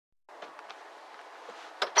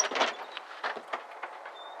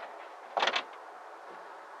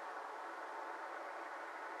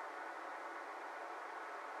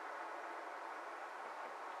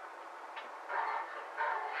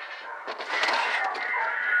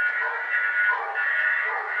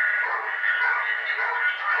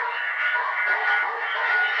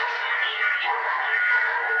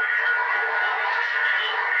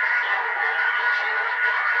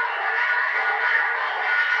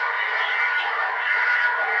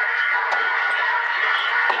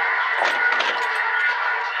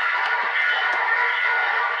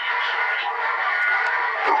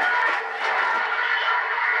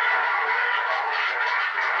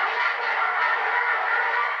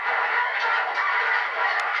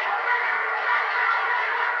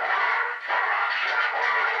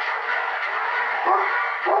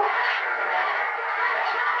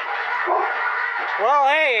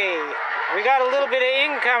hey, we got a little bit of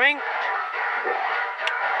incoming.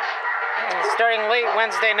 Starting late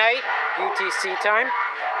Wednesday night, UTC time.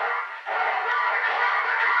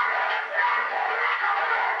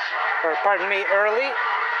 Or pardon me, early.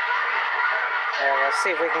 Let's see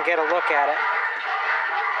if we can get a look at it.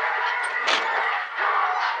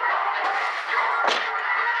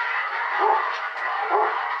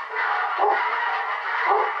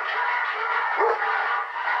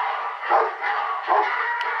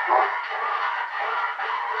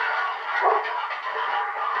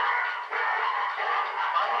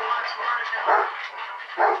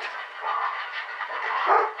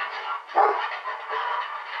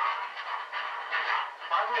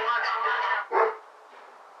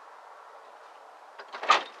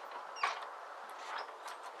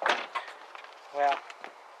 Well,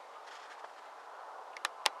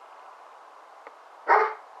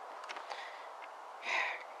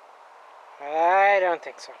 I don't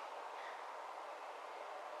think so.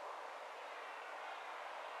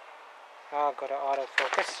 I'll go to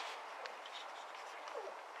autofocus.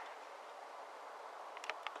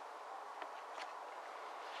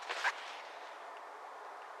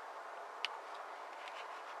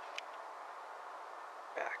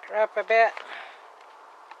 Back her up a bit.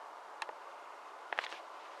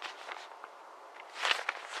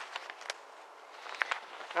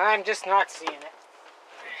 I'm just not seeing it.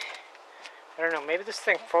 I don't know, maybe this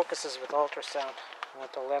thing focuses with ultrasound. And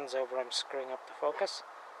with the lens over, I'm screwing up the focus.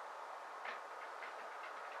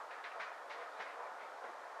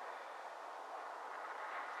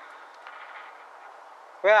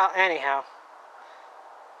 Well, anyhow.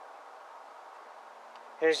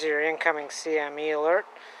 Here's your incoming CME alert.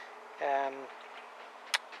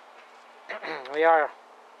 We are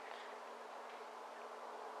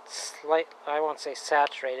I won't say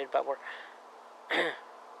saturated, but we're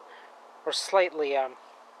we're slightly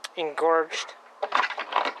engorged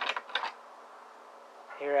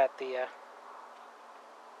here at the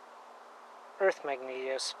Earth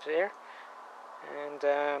magnetosphere, and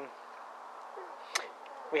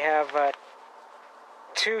we have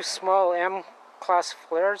two small M-class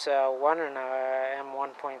flares, one and a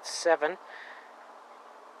M1.7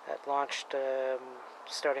 that launched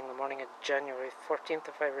starting the morning of January 14th,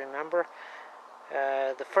 if I remember.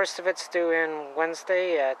 The first of it's due in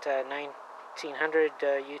Wednesday at 1900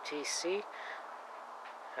 UTC.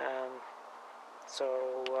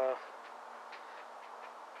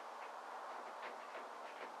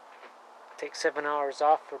 Take 7 hours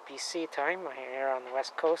off for BC time here on the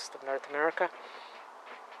west coast of North America.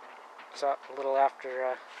 So a little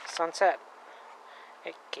after sunset.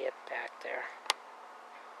 Hey, get back there.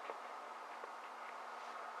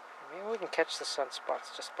 Maybe we can catch the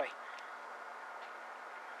sunspots just by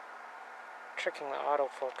tricking the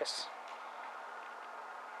autofocus.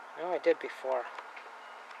 No, I did before.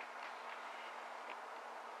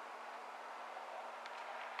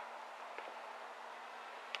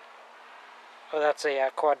 Oh, that's a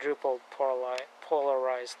quadruple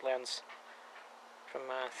polarized lens from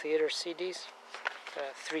theater CDs.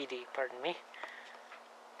 3D, pardon me.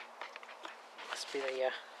 Must be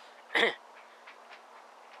the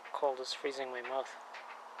cold is freezing my mouth.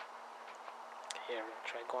 Here, we'll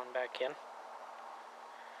try going back in.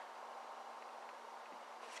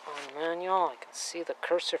 On manual, I can see the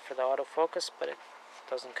cursor for the autofocus, but it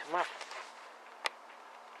doesn't come up.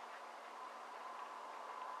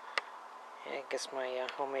 Yeah, I guess my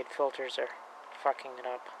homemade filters are fucking it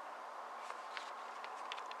up.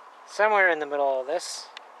 Somewhere in the middle of this,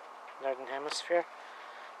 Northern Hemisphere,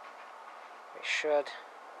 we should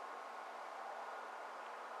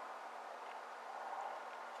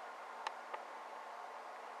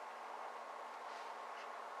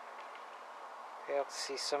be able to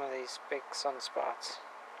see some of these big sunspots.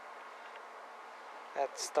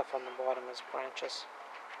 That stuff on the bottom is branches,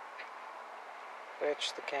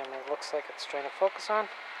 which the camera looks like it's trying to focus on.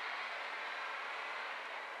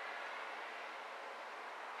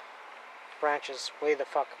 Branches way the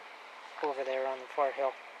fuck over there on the far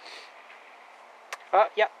hill.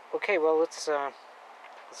 Yeah, okay, well let's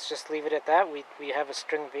just leave it at that. We have a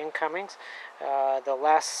string of incomings. The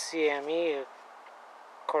last CME,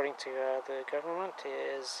 according to the government,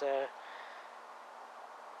 is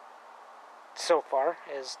so far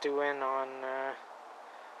is due in on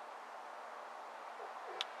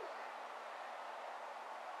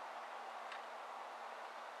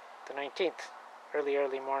the 19th,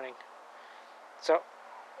 early morning. So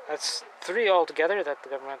that's 3 altogether that the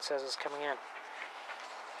government says is coming in.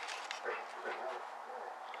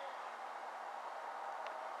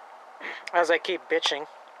 As I keep bitching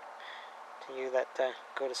to you that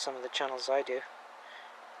go to some of the channels I do,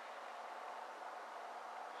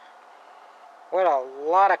 What a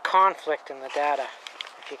lot of conflict in the data,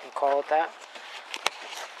 if you can call it that.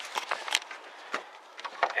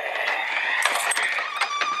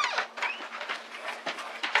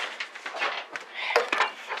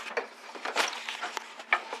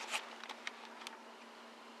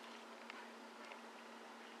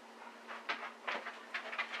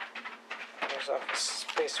 Here's off of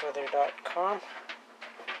SPACEWEATHER.com.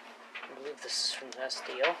 I believe this is from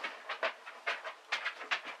SDO.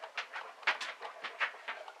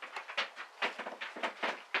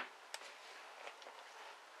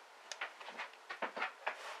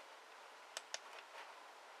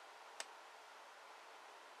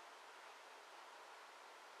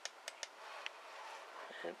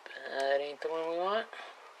 That ain't the one we want.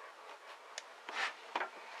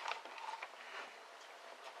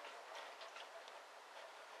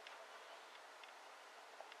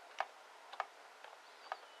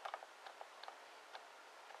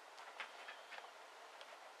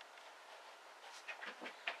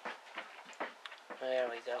 There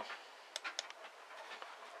we go.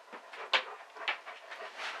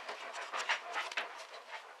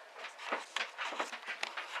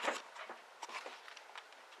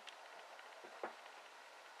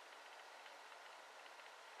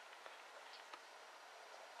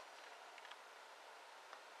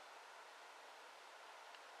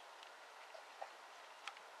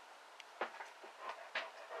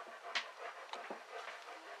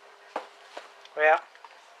 Well,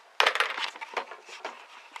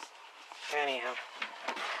 anyhow,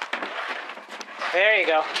 there you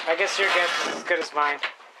go. I guess your guess is as good as mine.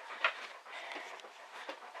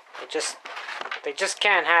 They just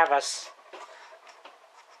can't have us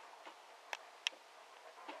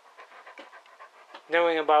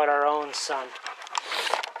knowing about our own sun.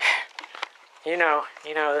 You know,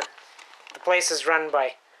 the place is run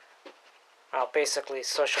by, well, basically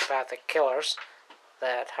sociopathic killers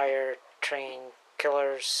that hire trained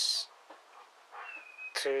killers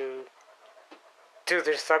to do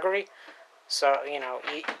their thuggery. So,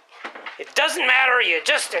 it doesn't matter,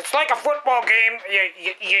 it's like a football game,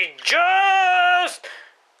 you just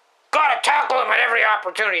gotta tackle them at every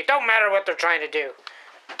opportunity. It don't matter what they're trying to do.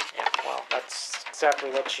 Yeah, well, that's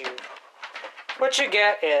exactly what you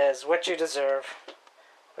get is what you deserve.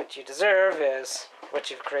 What you deserve is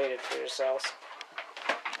what you've created for yourselves.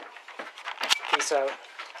 Peace out.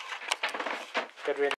 Good riddance.